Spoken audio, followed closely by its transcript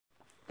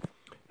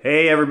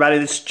Hey everybody,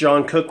 this is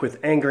John Cook with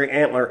Angry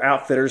Antler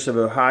Outfitters of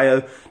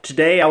Ohio.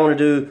 Today I want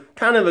to do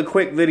kind of a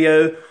quick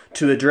video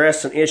to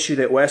address an issue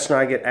that Wes and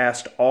I get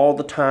asked all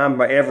the time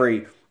by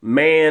every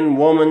man,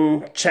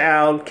 woman,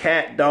 child,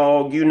 cat,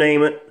 dog, you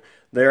name it.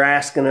 They're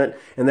asking it,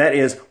 and that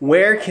is,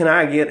 where can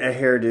I get a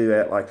hairdo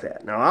at like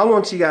that? Now I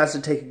want you guys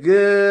to take a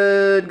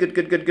good look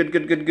at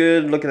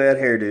that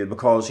hairdo,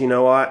 because you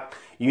know what?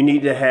 You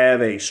need to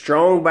have a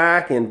strong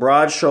back and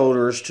broad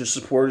shoulders to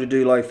support a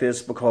do like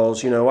this,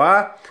 because you know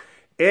why?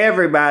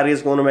 Everybody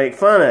is going to make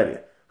fun of you.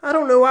 I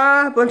don't know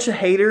why. A bunch of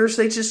haters,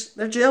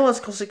 they're jealous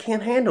because they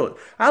can't handle it.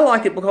 I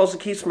like it because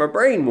it keeps my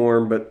brain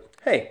warm, but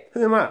hey,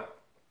 who am I?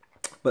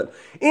 But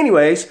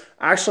anyways,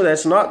 actually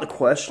that's not the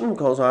question,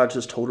 because I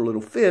just told a little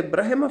fib,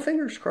 but I had my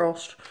fingers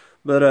crossed.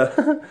 But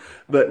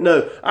but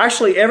no,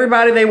 actually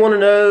everybody, they want to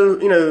know,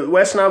 you know,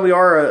 Wes and I, we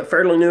are a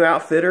fairly new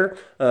outfitter,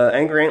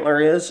 Angry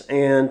Antler is,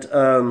 and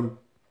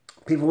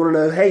people want to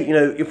know, hey, you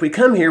know, if we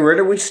come here, where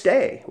do we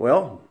stay?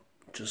 Well,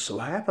 just so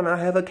happen I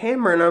have a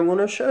camera and I'm going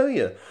to show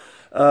you.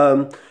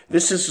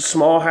 This is a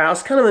small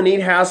house, kind of a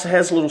neat house. It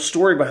has a little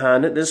story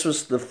behind it. This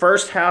was the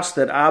first house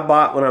that I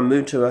bought when I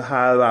moved to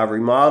Ohio. I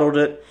remodeled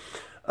it.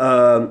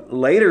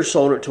 Later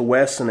sold it to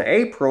Wes in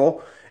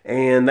April,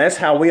 and that's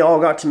how we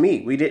all got to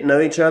meet. We didn't know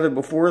each other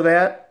before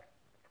that,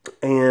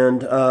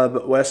 and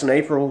but Wes and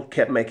April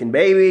kept making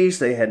babies.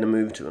 They had to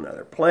move to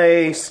another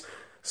place,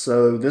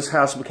 so this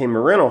house became a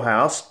rental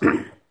house,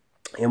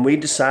 and we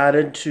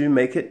decided to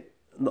make it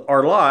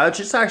our lodge.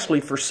 It's actually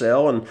for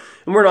sale, and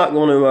we're not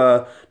going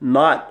to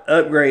not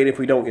upgrade if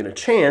we don't get a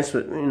chance,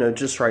 but you know,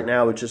 just right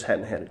now we just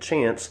hadn't had a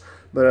chance.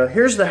 But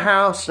here's the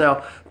house.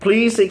 Now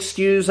please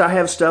excuse, I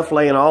have stuff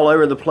laying all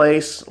over the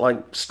place,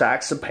 like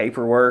stacks of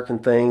paperwork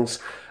and things.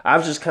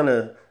 I've just kind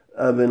of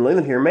been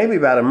living here maybe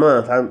about a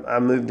month. I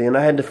moved in.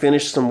 I had to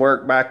finish some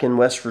work back in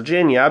West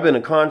Virginia. I've been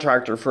a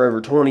contractor for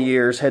over 20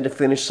 years, had to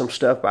finish some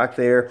stuff back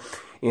there,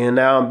 and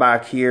now I'm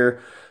back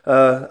here.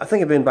 I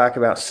think I've been back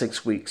about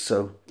 6 weeks,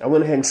 so I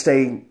went ahead and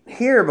stayed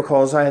here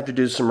because I had to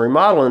do some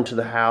remodeling to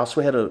the house.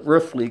 We had a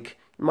roof leak.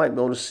 You might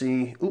be able to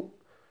see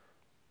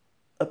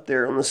up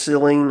there on the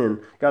ceiling, and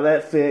got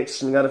that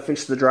fixed, and got to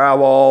fix the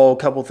drywall, a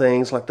couple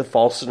things like the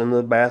faucet in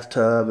the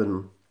bathtub,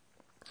 and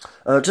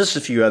just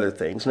a few other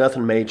things.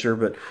 Nothing major,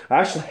 but I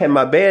actually had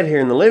my bed here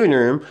in the living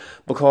room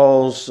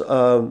because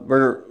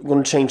we're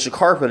going to change the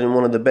carpet in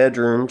one of the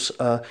bedrooms.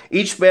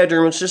 Each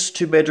bedroom, it's just a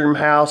two-bedroom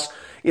house.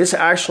 It's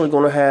actually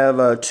going to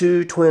have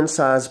two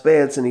twin-size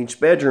beds in each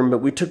bedroom, but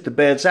we took the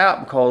beds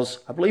out because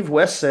I believe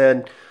Wes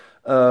said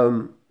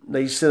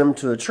they sent them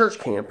to a church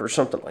camp or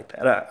something like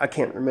that. I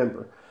can't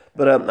remember.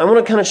 But I want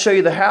to kind of show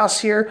you the house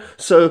here.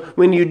 So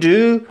when you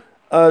do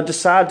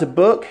decide to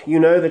book,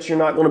 you know that you're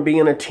not going to be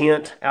in a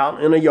tent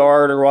out in a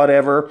yard or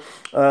whatever.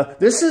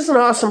 This is an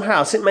awesome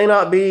house. It may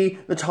not be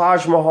the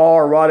Taj Mahal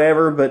or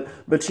whatever,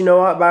 but you know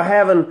what? By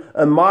having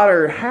a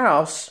modern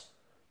house,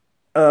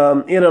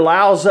 it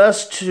allows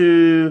us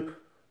to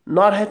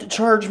not have to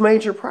charge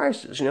major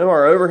prices. You know,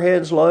 our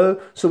overhead's low,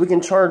 so we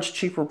can charge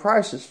cheaper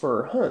prices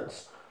for our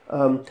hunts.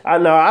 I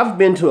know I've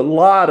been to a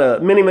lot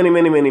of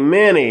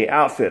many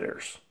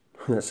outfitters.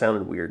 That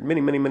sounded weird. Many.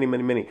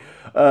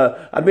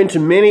 I've been to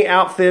many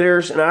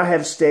outfitters, and I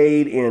have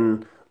stayed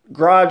in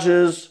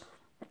garages,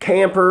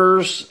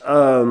 campers,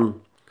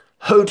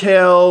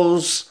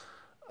 hotels,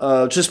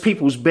 just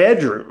people's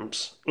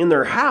bedrooms in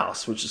their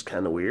house, which is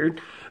kind of weird.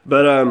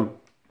 But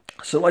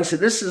so like I said,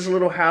 this is a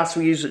little house.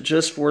 We use it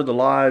just for the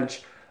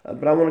lodge,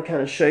 but I want to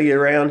kind of show you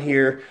around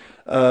here.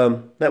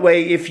 That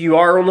way, if you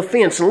are on the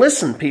fence, and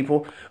listen,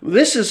 people,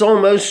 this is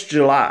almost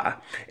July,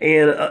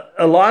 and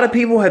a lot of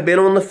people have been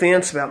on the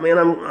fence about, man,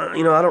 I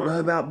don't know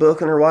about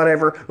booking or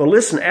whatever. Well,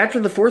 listen, after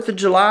the 4th of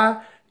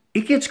July,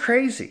 it gets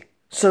crazy.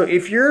 So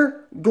if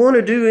you're going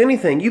to do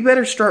anything, you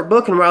better start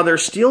booking while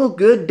there's still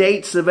good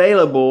dates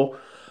available.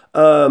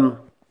 I'd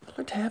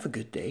like to have a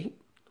good date,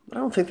 but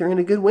I don't think there are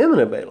any good women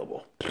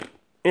available.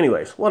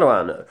 Anyways, what do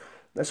I know?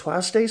 That's why I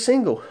stay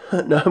single.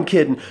 No, I'm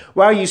kidding.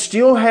 While you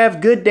still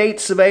have good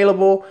dates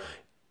available,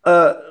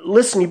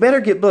 listen, you better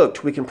get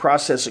booked. We can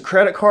process a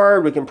credit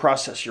card. We can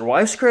process your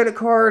wife's credit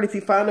card. If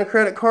you find a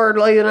credit card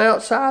laying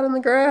outside in the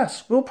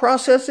grass, we'll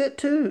process it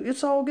too.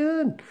 It's all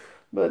good.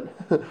 But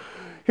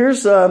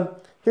here's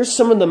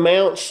some of the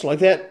mounts like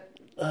that.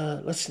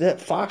 Let's see,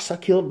 that fox I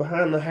killed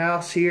behind the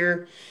house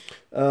here.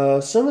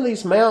 Some of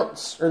these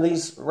mounts, or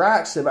these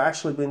racks, have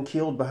actually been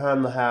killed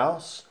behind the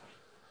house.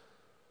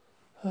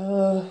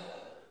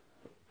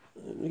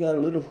 We got a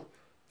little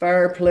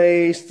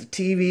fireplace, the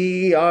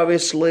TV,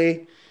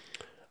 obviously.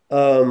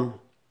 My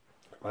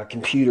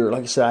computer,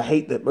 like I said, I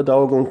hate that my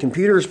doggone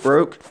computer's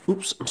broke.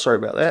 Oops, I'm sorry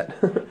about that.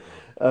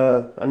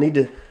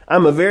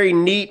 I'm a very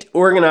neat,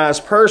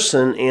 organized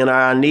person, and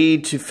I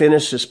need to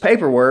finish this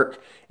paperwork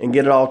and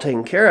get it all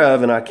taken care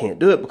of, and I can't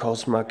do it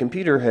because my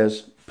computer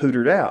has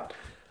pootered out.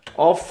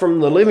 Off from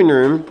the living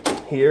room,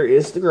 here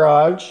is the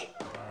garage.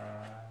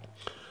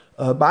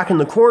 Back in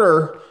the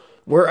corner,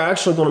 we're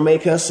actually going to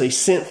make us a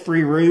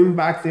scent-free room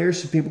back there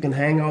so people can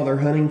hang all their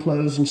hunting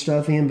clothes and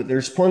stuff in, but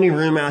there's plenty of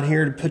room out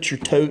here to put your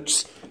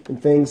totes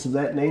and things of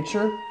that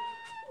nature.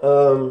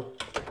 Turn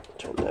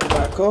that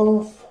back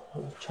off.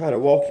 I'll try to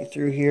walk you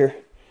through here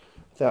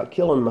without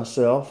killing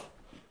myself.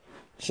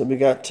 So we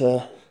got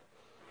a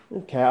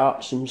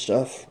couch and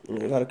stuff.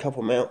 And we got a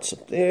couple mounts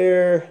up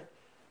there.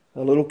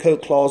 A little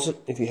coat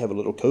closet, if you have a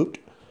little coat.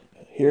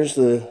 Here's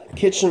the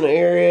kitchen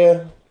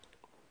area.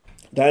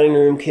 Dining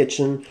room,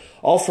 kitchen.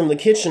 All from the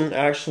kitchen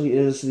actually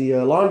is the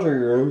laundry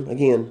room.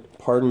 Again,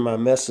 pardon my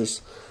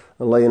messes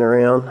laying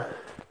around.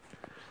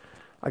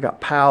 I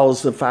got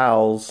piles of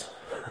files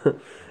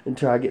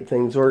until I get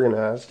things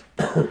organized.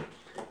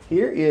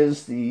 Here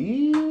is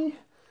the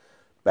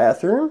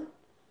bathroom.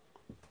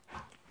 A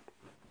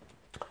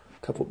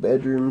couple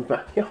bedrooms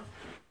back here.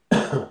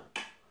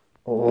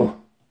 Oh,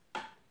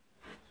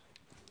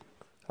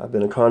 I've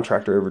been a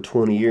contractor over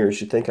 20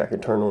 years. You'd think I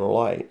could turn on a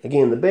light.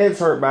 Again, the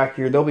beds aren't back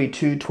here. There'll be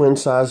 2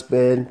 twin-size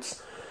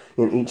beds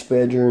in each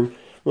bedroom.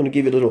 I want to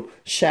give you a little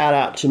shout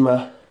out to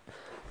my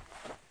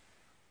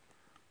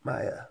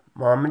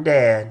mom and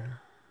dad.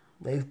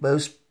 They've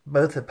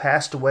both have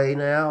passed away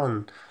now,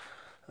 and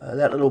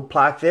that little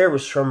plaque there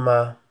was from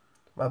my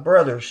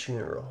brother's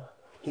funeral.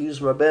 He was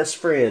my best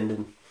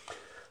friend,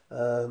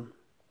 and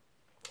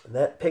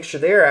that picture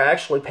there, I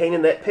actually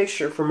painted that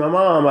picture for my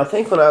mom, I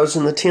think when I was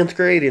in the 10th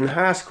grade in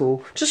high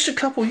school, just a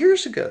couple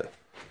years ago.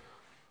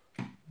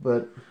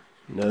 But,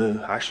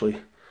 no, actually,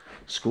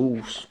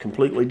 school's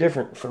completely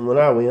different from when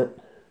I went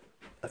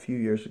a few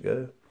years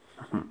ago.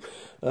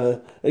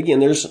 Again,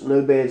 there's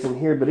no beds in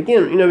here, but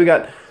again, you know, we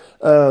got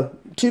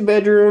 2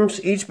 bedrooms.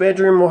 Each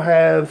bedroom will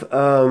have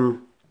 2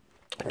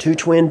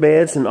 twin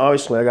beds, and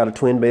obviously I got a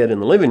twin bed in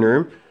the living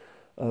room,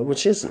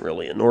 which isn't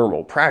really a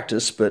normal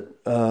practice, but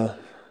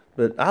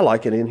I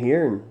like it in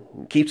here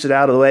and keeps it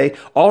out of the way.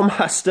 All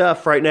my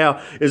stuff right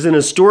now is in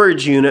a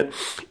storage unit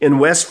in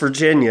West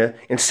Virginia,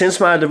 and since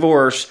my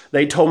divorce,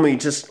 they told me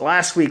just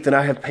last week that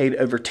I have paid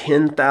over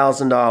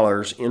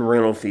 $10,000 in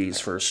rental fees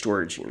for a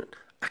storage unit.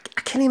 I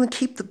can't even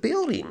keep the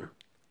building.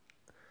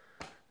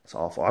 It's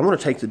awful. I'm going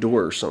to take the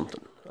door or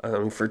something. I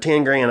mean, for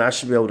 10 grand, I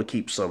should be able to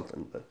keep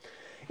something. But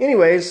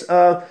anyways,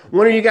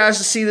 wanted you guys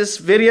to see this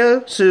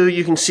video so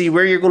you can see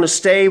where you're going to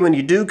stay when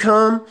you do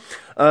come.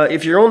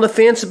 If you're on the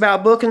fence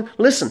about booking,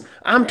 listen,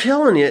 I'm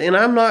telling you, and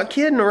I'm not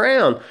kidding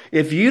around.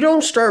 If you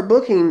don't start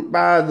booking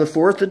by the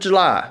 4th of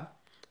July,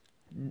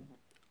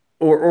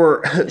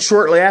 or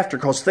shortly after,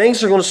 because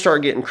things are going to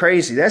start getting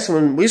crazy. That's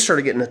when we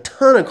started getting a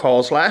ton of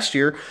calls last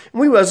year,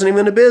 and we wasn't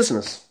even in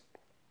business.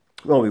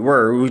 Well, we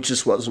were. We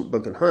just wasn't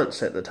booking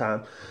hunts at the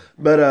time.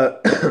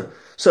 But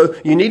so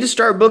you need to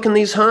start booking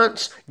these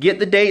hunts. Get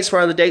the dates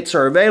while the dates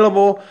are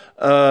available.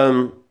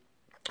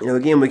 You know,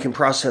 again, we can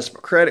process my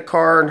credit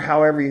card,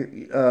 however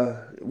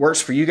it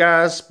works for you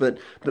guys. But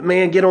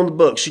man, get on the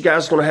books. You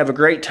guys are going to have a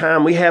great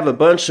time. We have a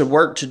bunch of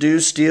work to do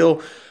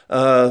still. You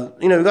know,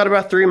 we've got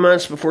about 3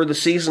 months before the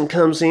season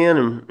comes in,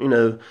 and, you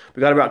know, we've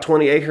got about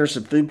 20 acres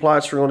of food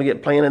plots we're going to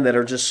get planted that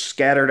are just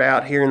scattered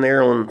out here and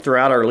there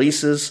throughout our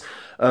leases.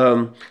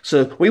 So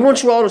we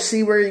want you all to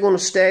see where you're going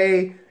to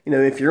stay. You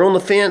know, if you're on the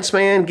fence,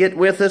 man, get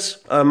with us.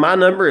 My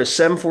number is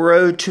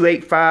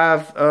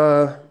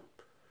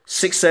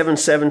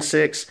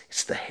 740-285-6776.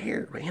 It's the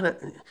hair, man.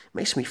 It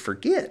makes me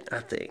forget,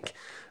 I think.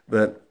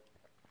 But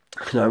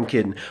no, I'm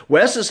kidding.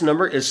 Wes's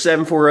number is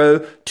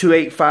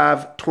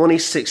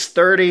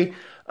 740-285-2630.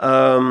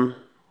 I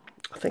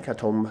think I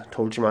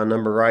told you my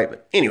number right.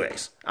 But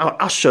anyways,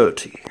 I'll show it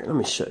to you here. Let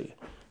me show you.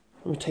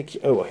 Let me take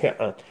you. Oh,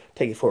 I'll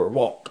take you for a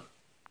walk.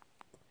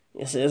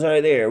 It says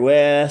right there,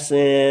 Wes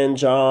and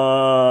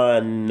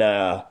John.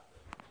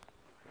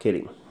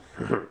 Kidding.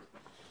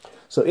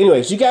 So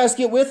anyways, you guys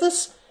get with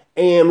us,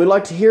 and we'd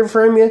like to hear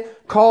from you.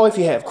 Call if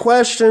you have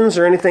questions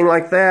or anything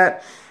like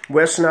that.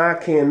 Wes and I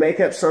can make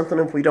up something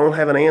if we don't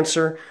have an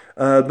answer.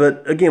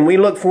 But again, we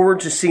look forward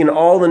to seeing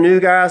all the new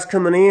guys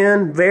coming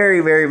in. Very,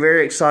 very,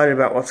 very excited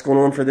about what's going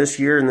on for this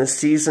year and this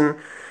season,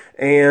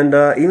 and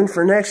even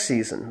for next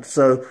season.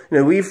 So, you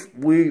know,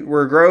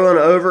 we're growing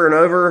over and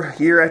over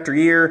year after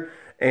year,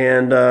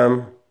 and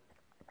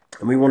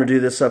we want to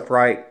do this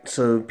upright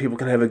so people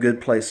can have a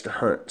good place to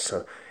hunt.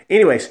 So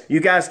anyways,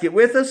 you guys get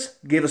with us.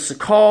 Give us a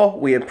call.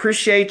 We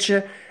appreciate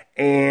you.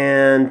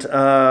 And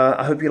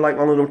I hope you like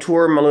my little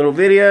tour, my little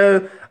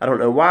video. I don't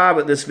know why,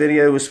 but this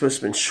video was supposed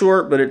to be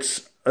short, but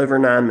it's over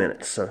 9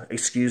 minutes. So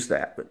excuse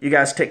that. But you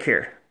guys take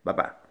care.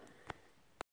 Bye-bye.